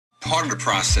part of the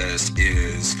process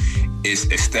is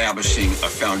establishing a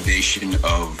foundation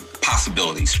of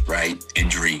possibilities, right, and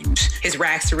dreams. His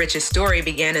rags to riches story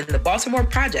began in the Baltimore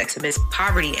projects amidst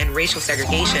poverty and racial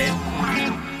segregation.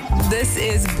 This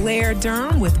is Blair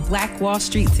Durham with Black Wall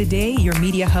Street Today, your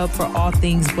media hub for all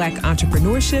things Black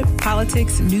entrepreneurship,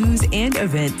 politics, news, and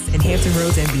events in Hampton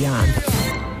Roads and beyond.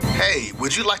 Hey,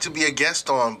 would you like to be a guest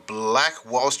on Black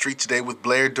Wall Street Today with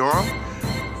Blair Durham?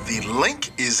 The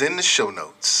link is in the show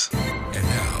notes. And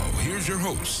now, here's your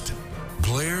host,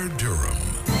 Blair Durham.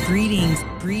 Greetings.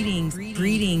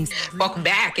 Welcome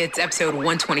back. It's episode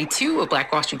 122 of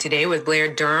Black Wall Street Today with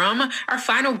Blair Durham. Our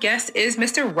final guest is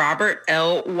Mr. Robert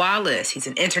L. Wallace. He's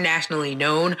an internationally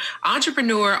known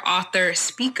entrepreneur, author,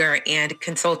 speaker, and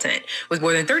consultant. With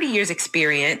more than 30 years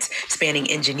experience spanning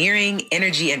engineering,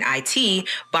 energy, and IT,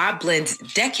 Bob blends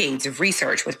decades of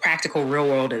research with practical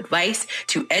real-world advice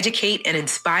to educate and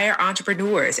inspire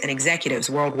entrepreneurs and executives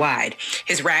worldwide.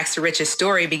 His rags to riches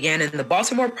story began in the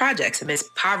Baltimore projects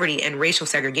amidst poverty and racial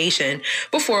segregation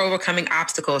before overcoming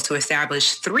obstacles to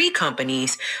establish 3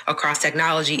 companies across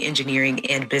technology, engineering,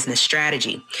 and business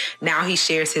strategy. Now he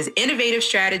shares his innovative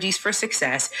strategies for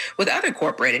success with other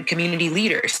corporate and community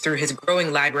leaders through his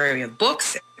growing library of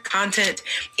books, content,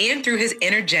 and through his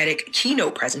energetic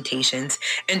keynote presentations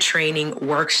and training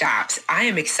workshops. I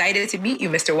am excited to meet you,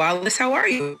 Mr. Wallace. How are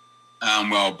you? I'm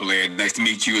well, Blair. Nice to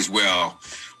meet you as well.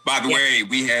 By the way,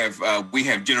 we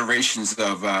have generations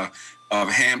of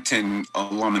Hampton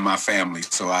alum in my family,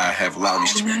 so I have a lot of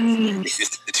respect for the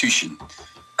institution.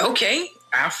 Okay,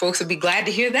 our folks will be glad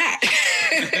to hear that.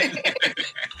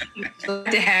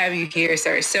 Glad to have you here,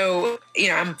 sir. So,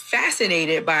 I'm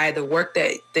fascinated by the work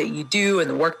that you do and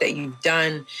the work that you've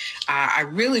done. I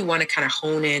really want to kind of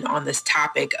hone in on this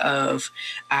topic of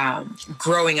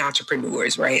growing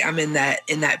entrepreneurs, right? I'm in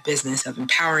that business of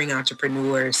empowering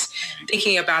entrepreneurs,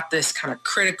 thinking about this kind of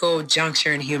critical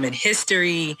juncture in human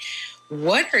history.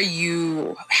 How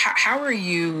are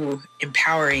you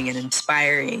empowering and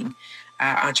inspiring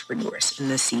entrepreneurs in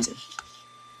this season?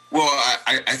 Well,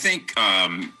 I think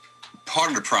part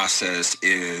of the process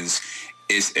is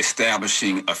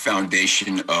establishing a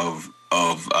foundation of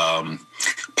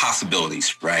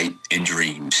possibilities, right, and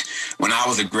dreams. When I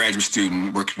was a graduate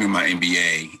student working through my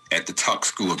MBA at the Tuck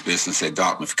School of Business at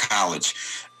Dartmouth College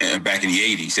back in the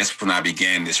 80s, that's when I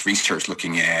began this research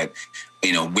looking at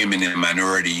women and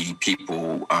minority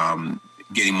people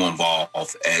getting more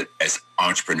involved as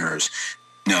entrepreneurs.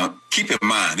 Now, keep in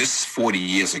mind, this is 40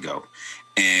 years ago.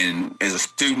 And as a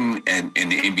student in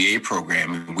the MBA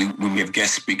program, when we have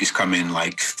guest speakers come in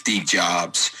like Steve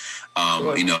Jobs,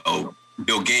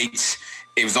 Bill Gates,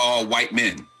 it was all white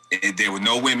men. There were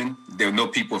no women. There were no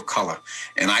people of color.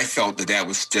 And I felt that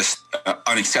was just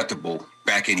unacceptable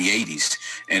back in the 80s.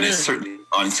 And it's certainly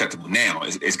unacceptable now.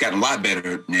 It's gotten a lot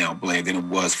better now, Blair, than it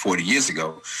was 40 years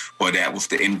ago. But that was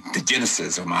the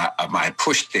genesis of my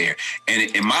push there.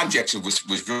 And my objective was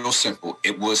real simple.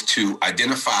 It was to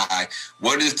identify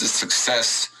what is the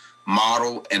success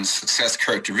model and success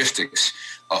characteristics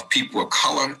of people of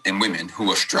color and women who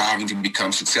are striving to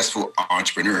become successful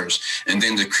entrepreneurs, and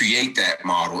then to create that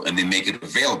model and then make it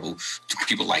available to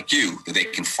people like you that they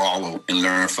can follow and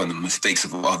learn from the mistakes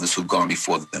of others who've gone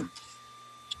before them.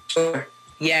 Sure.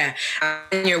 Yeah.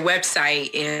 On your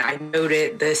website, and I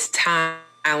noted this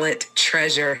talent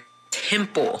treasure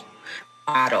temple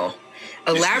model.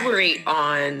 Elaborate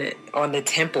on the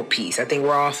temple piece. I think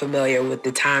we're all familiar with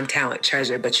the time, talent,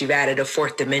 treasure, but you've added a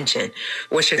 4th dimension.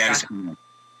 What's your thoughts?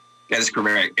 That is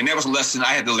correct. And that was a lesson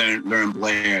I had to learn,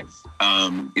 Blair,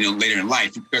 later in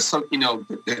life. Because,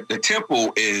 the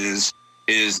temple is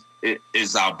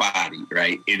our body,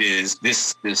 right? It is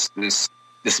this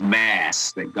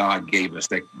mass that God gave us,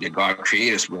 that God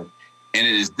created us with. And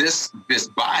it is this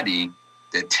body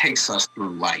that takes us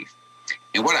through life.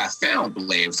 And what I found,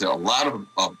 Blair, is that a lot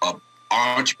of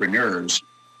entrepreneurs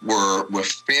were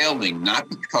failing, not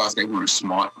because they weren't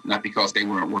smart, not because they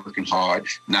weren't working hard,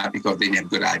 not because they didn't have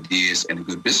good ideas and a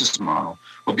good business model,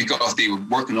 but because they were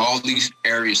working all these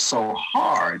areas so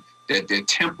hard that their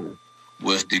temple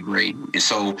was degrading. And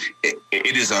so it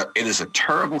is a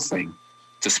terrible thing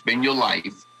to spend your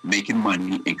life making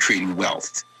money and creating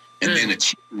wealth, and then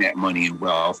achieving that money and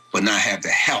wealth, but not have the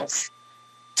health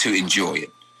to enjoy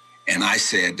it. And I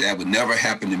said that would never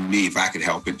happen to me if I could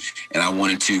help it. And I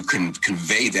wanted to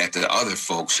convey that to other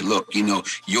folks. Look,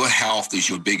 your health is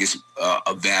your biggest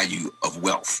value of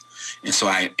wealth. And so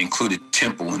I included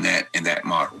temple in that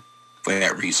model for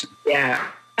that reason. Yeah.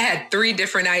 I had 3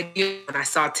 different ideas when I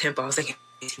saw temple. I was like,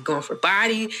 Is he going for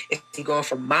body? Is he going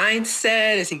for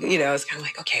mindset? Is he, it's kind of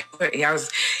like, okay, I was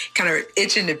kind of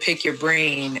itching to pick your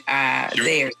brain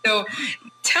there. So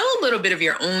tell a little bit of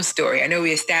your own story. I know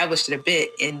we established it a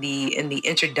bit in the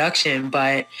introduction,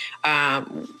 but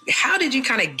how did you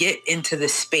kind of get into the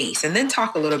space? And then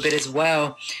talk a little bit as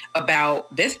well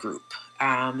about this group.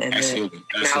 Absolutely.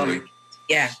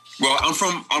 Yeah. Well,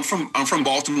 I'm from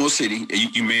Baltimore City.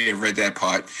 You may have read that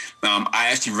part. I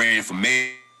actually ran for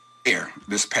mayor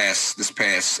this past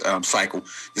cycle.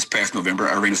 This past November,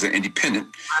 I ran as an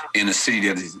independent in a city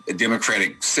that is a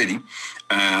Democratic city.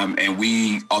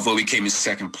 And although we came in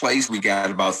second place, we got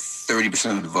about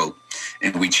 30% of the vote,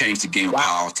 and we changed the game of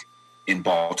politics in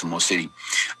Baltimore City.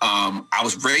 I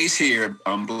was raised here,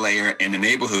 Blair, in a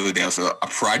neighborhood that was a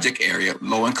project area,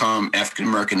 low-income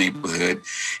African-American neighborhood,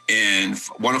 and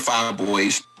one of 5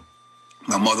 boys.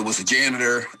 My mother was a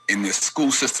janitor in the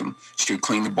school system. She would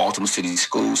clean the Baltimore City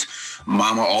schools.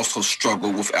 Mama also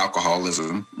struggled with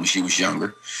alcoholism when she was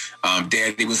younger.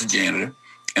 Daddy was a janitor.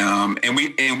 And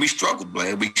we struggled,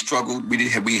 Blair. We struggled.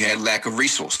 We had lack of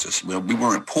resources. Well, we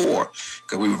weren't poor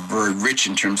because we were very rich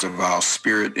in terms of our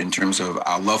spirit, in terms of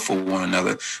our love for one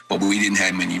another, but we didn't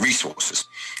have many resources.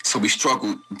 So we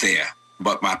struggled there.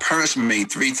 But my parents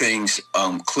made 3 things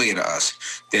clear to us: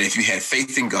 that if you had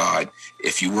faith in God,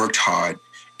 if you worked hard,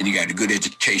 and you got a good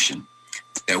education,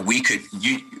 that we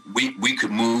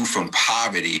could move from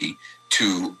poverty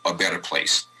to a better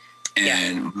place.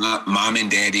 And mom and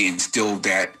daddy instilled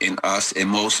that in us, and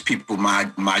most people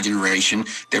my generation,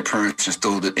 their parents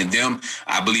instilled it in them.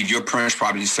 I believe your parents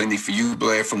probably the same thing for you,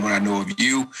 Blair, from what I know of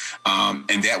you.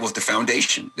 And that was the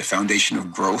foundation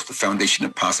of growth, the foundation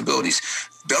of possibilities.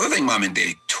 The other thing mom and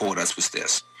daddy taught us was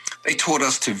this. They taught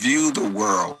us to view the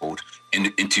world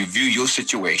and to view your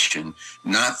situation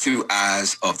not through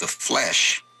eyes of the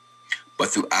flesh, but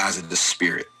through eyes of the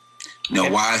spirit. Now,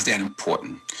 why is that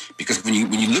important? Because when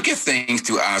you look at things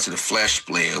through eyes of the flesh,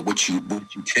 Blair, what you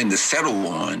tend to settle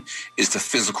on is the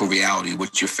physical reality of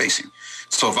what you're facing.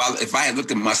 So if I had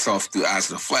looked at myself through eyes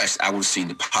of the flesh, I would have seen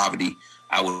the poverty.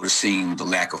 I would have seen the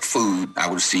lack of food. I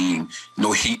would have seen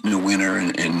no heat in the winter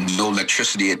and no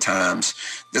electricity at times.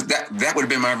 That would have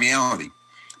been my reality.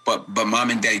 But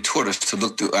mom and daddy taught us to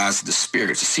look through eyes of the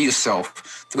spirit, to see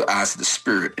yourself through eyes of the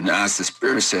spirit. And the eyes of the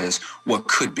spirit says what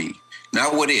could be.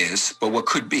 Not what is, but what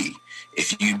could be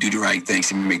if you do the right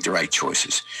things and make the right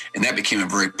choices. And that became a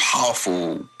very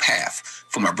powerful path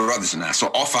for my brothers and I. So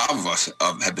all 5 of us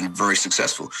have been very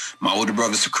successful. My older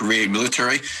brothers are career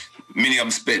military. Many of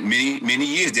them spent many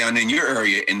years down in your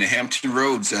area, in the Hampton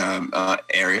Roads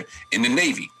area, in the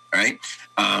Navy, right?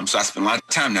 So I spent a lot of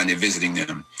time down there visiting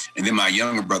them. And then my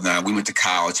younger brother and I, we went to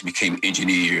college and became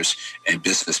engineers and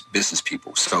business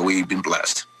people. So we've been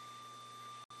blessed.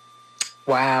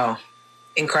 Wow.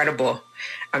 Incredible.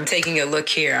 I'm taking a look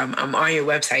here. I'm on your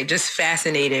website, just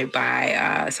fascinated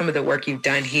by some of the work you've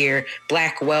done here.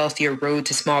 Black Wealth, Your Road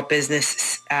to Small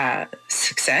Business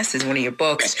Success is one of your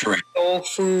books. That's correct. Soul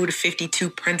Food, 52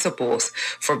 Principles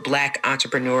for Black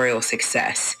Entrepreneurial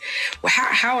Success. Well,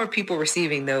 how are people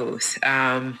receiving those?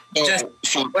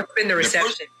 What's been the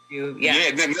reception?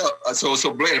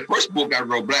 So Blair, the first book I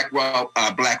wrote, Black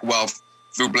Wealth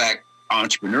Through Black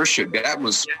Entrepreneurship, that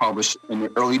was published in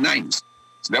the early 90s.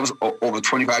 So that was over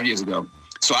 25 years ago.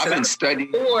 So I've been studying.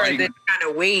 Or the kind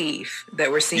of wave that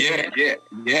we're seeing.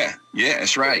 Yeah,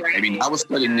 that's right. I mean, I was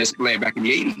studying this back in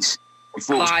the 80s.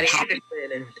 Before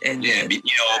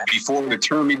before the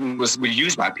term even was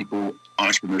used by people,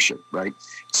 entrepreneurship, right?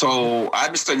 So I've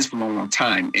been studying this for a long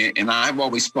time, and I've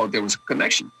always felt there was a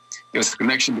connection. There was a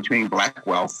connection between Black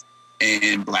wealth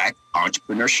and Black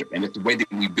entrepreneurship, and that the way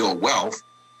that we build wealth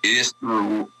is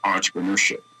through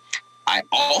entrepreneurship. I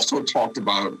also talked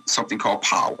about something called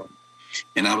power.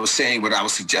 And I was saying what I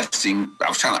was suggesting, I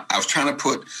was trying to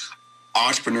put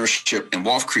entrepreneurship and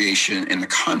wealth creation in the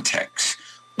context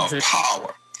of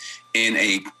power in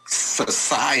a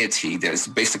society that is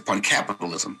based upon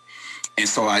capitalism. And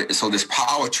so this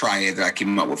power triad that I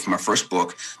came up with for my first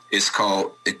book is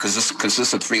called, it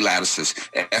consists of 3 lattices: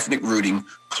 ethnic rooting,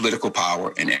 political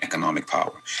power, and economic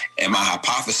power. And my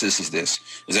hypothesis is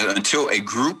that until a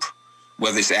group,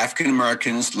 whether it's African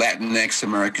Americans, Latinx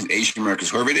Americans, Asian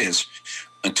Americans, whoever it is,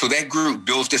 until that group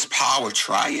builds this power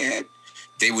triad,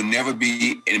 they will never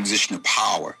be in a position of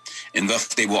power. And thus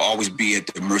they will always be at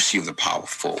the mercy of the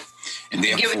powerful. And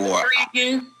therefore,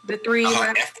 the three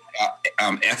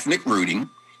ethnic rooting,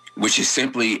 which is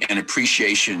simply an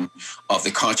appreciation of the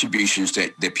contributions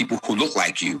that people who look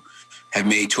like you have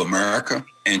made to America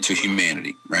and to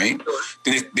humanity, right?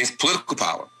 Then there's political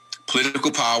power.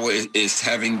 Political power is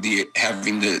having the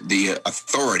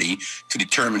authority to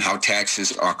determine how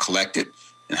taxes are collected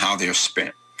and how they're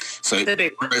spent. So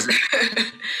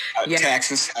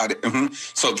taxes.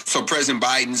 So President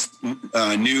Biden's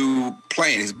new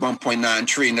plan, his $1.9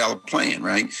 trillion plan,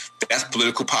 right? That's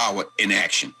political power in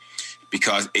action,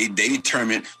 because they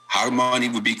determine how money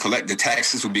would be collected, the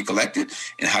taxes would be collected,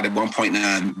 and how the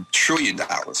 $1.9 trillion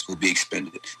will be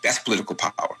expended. That's political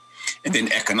power. And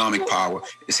then economic power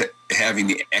is having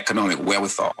the economic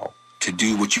wherewithal to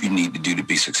do what you need to do to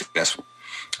be successful.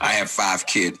 I have 5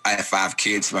 kids.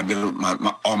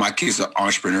 All my kids are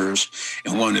entrepreneurs.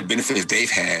 And one of the benefits they've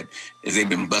had is they've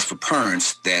been blessed with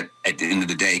parents that at the end of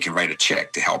the day can write a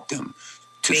check to help them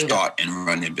to start and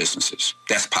run their businesses.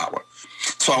 That's power.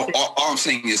 So all I'm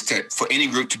saying is that for any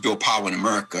group to build power in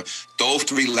America, those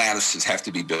 3 lattices have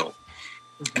to be built.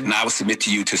 Mm-hmm. And I would submit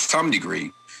to you to some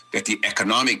degree that the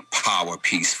economic power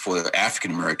piece for the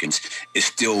African Americans is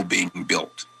still being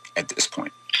built at this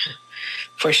point.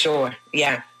 For sure,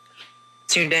 yeah.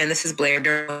 Tuned in. This is Blair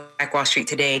Durham, Black Wall Street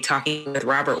Today, talking with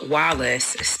Robert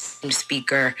Wallace, esteemed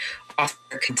speaker,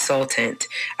 author, consultant.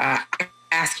 I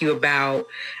ask you about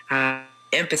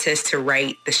impetus to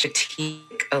write the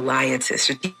Strategic Alliances,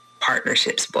 Strategic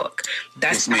Partnerships book.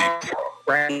 That's powerful,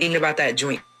 right? Thinking about that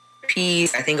joint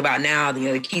piece, I think about now,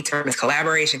 the key term is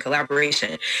collaboration.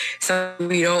 So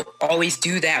we don't always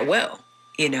do that well.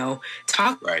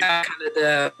 Talk about kind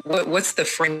of what's the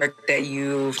framework that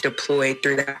you've deployed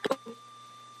through that book?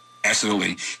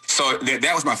 Absolutely. So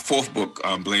that was my 4th book,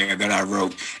 Blair, that I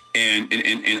wrote.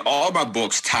 And all my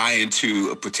books tie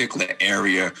into a particular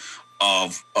area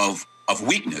of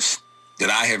weakness that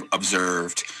I have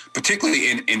observed, particularly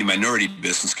in the minority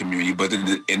business community, but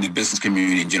in the business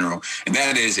community in general. And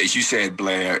that is, as you said,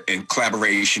 Blair, in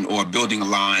collaboration or building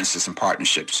alliances and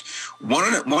partnerships.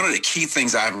 One of the key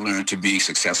things I've learned to be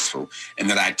successful, and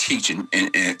that I teach to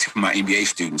my MBA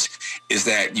students, is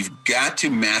that you've got to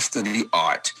master the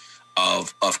art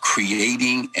of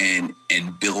creating and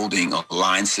building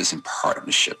alliances and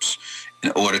partnerships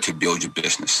in order to build your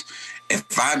business.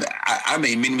 I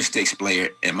made many mistakes,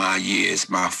 Blair, in my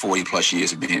 40 plus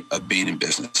years of being in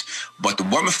business. But the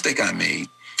one mistake I made,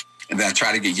 and that I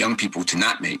try to get young people to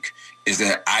not make, is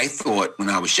that I thought when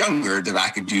I was younger that I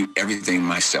could do everything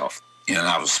myself.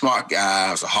 I was a smart guy.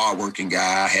 I was a hardworking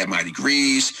guy. I had my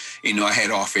degrees. I had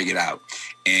it all figured out.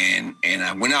 And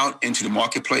I went out into the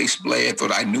marketplace, Blair,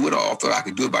 thought I knew it all, thought I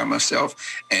could do it by myself.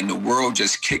 And the world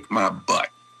just kicked my butt.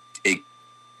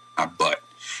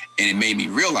 And it made me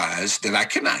realize that I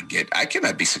cannot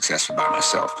be successful by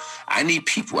myself. I need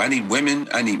people. I need women.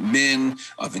 I need men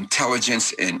of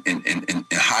intelligence and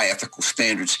high ethical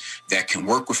standards that can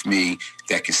work with me,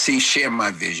 that can share my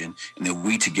vision, and that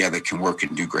we together can work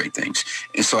and do great things.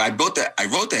 And so I wrote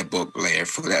that book, Blair,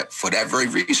 for that very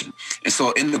reason. And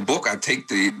so in the book, I take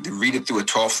the reader through a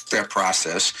 12-step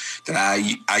process that I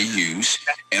use.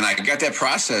 And I got that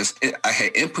process. I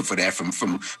had input for that from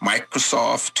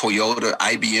Microsoft, Toyota,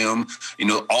 IBM, a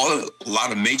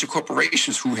lot of major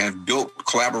corporations who have built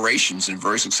collaborations in a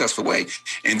very successful way.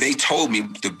 And they told me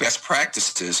the best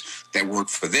practices that work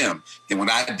for them. And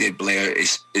what I did, Blair,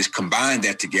 is combine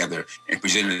that together and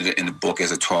presented it in the book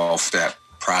as a 12-step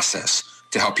process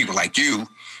to help people like you,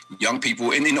 young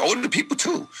people, and older people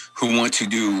too, who want to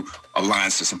do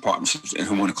alliances and partnerships and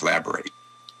who want to collaborate.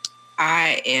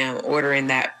 I am ordering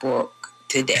that book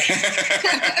today.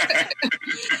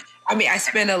 I mean, I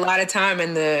spend a lot of time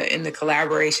in the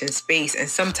collaboration space, and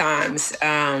sometimes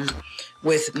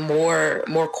with more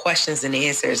questions than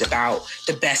answers about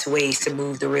the best ways to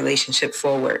move the relationship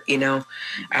forward. So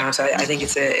I think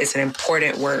it's an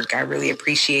important work. I really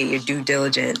appreciate your due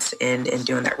diligence in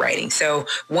doing that writing. So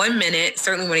 1 minute,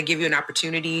 certainly want to give you an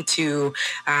opportunity to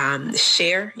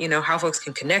share, how folks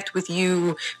can connect with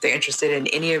you if they're interested in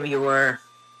any of your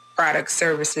products,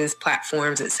 services,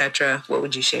 platforms, etc. What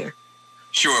would you share?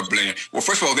 Sure, Blair. Well,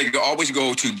 first of all, they can always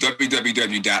go to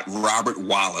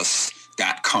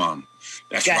www.robertwallace.com.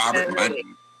 That's Robert.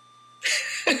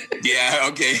 Yeah,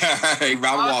 okay.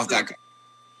 RobertWallace.com.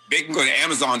 They can go to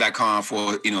Amazon.com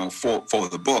for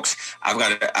the books.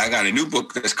 I got a new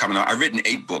book that's coming out. I've written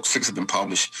 8 books. 6 have been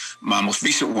published. My most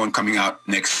recent one coming out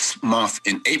next month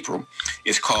in April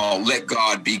is called Let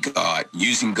God Be God,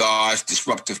 Using God's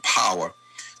Disruptive Power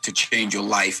to Change Your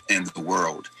Life and the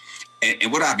World.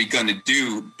 And what I've begun to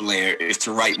do, Blair, is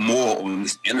to write more on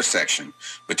this intersection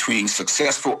between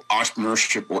successful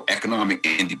entrepreneurship or economic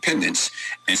independence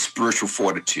and spiritual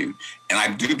fortitude. And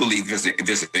I do believe there's an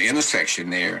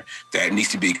intersection there that needs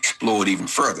to be explored even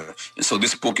further. And so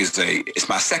this book it's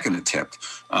my second attempt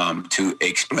to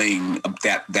explain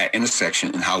that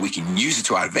intersection and how we can use it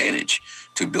to our advantage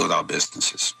to build our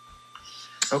businesses.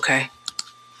 Okay.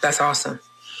 That's awesome.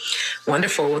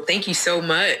 Wonderful. Well, thank you so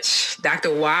much,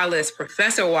 Dr. Wallace,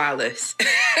 Professor Wallace.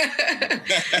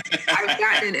 I've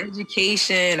gotten an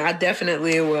education. I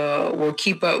definitely will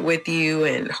keep up with you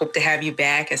and hope to have you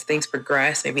back as things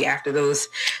progress. Maybe after those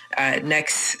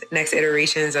next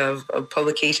iterations of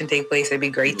publication take place, it'd be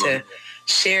great to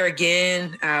share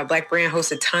again. Black Brand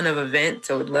hosts a ton of events,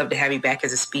 so would love to have you back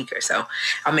as a speaker. So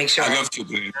I'll make sure. I'd love to,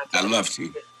 dude. I'd love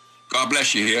to. God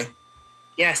bless you here.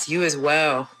 Yes, you as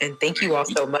well. And thank you all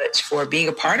so much for being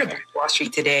a part of Wall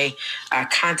Street Today,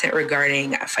 content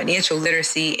regarding financial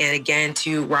literacy. And again,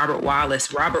 to Robert Wallace,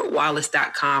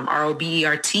 robertwallace.com,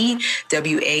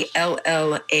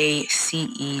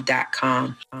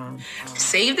 ROBERTWALLACE.com.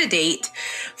 Save the date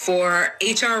for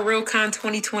HR RealCon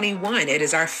 2021. It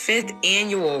is our 5th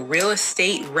annual real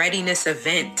estate readiness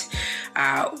event.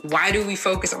 Why do we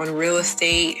focus on real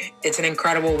estate? It's an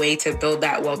incredible way to build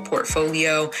that wealth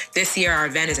portfolio. This year, our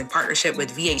event is in partnership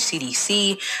with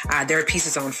VHCDC. There are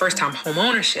pieces on first-time home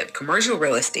ownership, commercial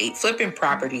real estate, flipping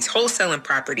properties, wholesaling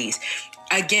properties.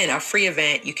 Again, a free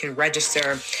event. You can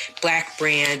register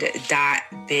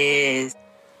blackbrand.biz.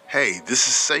 Hey, this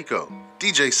is Seiko,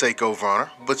 DJ Seiko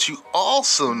Varner, but you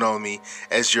also know me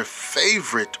as your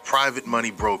favorite private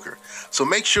money broker. So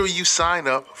make sure you sign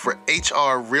up for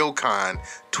HR RealCon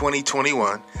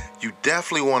 2021. You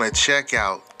definitely want to check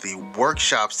out the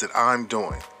workshops that I'm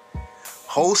doing.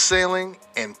 Wholesaling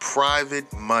and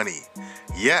private money.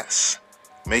 Yes,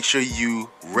 make sure you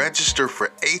register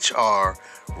for HR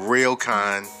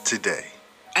RealCon today.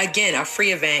 Again, a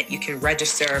free event. You can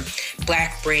register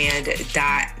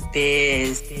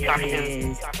blackbrand.biz. Stay locked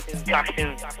in.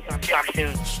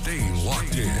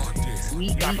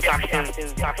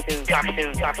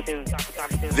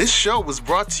 This show was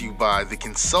brought to you by the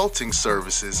consulting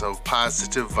services of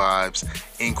Positive Vibes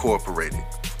Incorporated.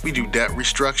 We do debt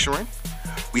restructuring,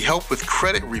 we help with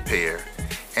credit repair,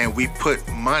 and we put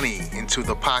money into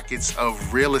the pockets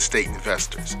of real estate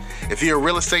investors. If you're a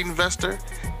real estate investor,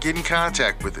 get in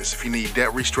contact with us. If you need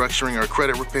debt restructuring or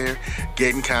credit repair,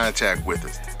 get in contact with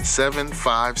us.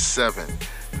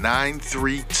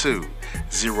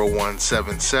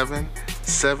 757-932-0177,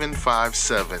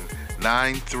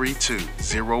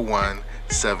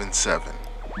 757-932-0177.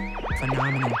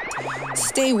 Phenomenal.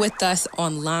 Stay with us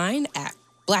online at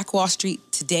Black Wall Street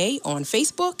Today on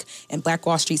Facebook and Black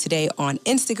Wall Street Today on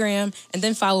Instagram, and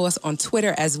then follow us on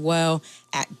Twitter as well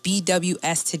at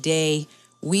BWS Today.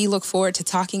 We look forward to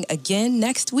talking again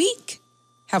next week.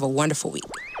 Have a wonderful week.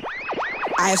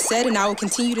 I have said and I will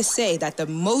continue to say that the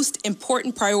most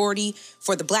important priority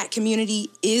for the Black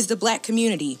community is the Black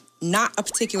community, not a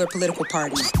particular political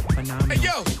party. Phenomenal. Hey,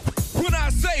 yo, when I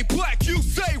say black, you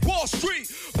say Wall Street.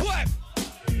 Black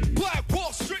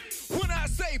Wall Street. When I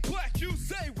say black.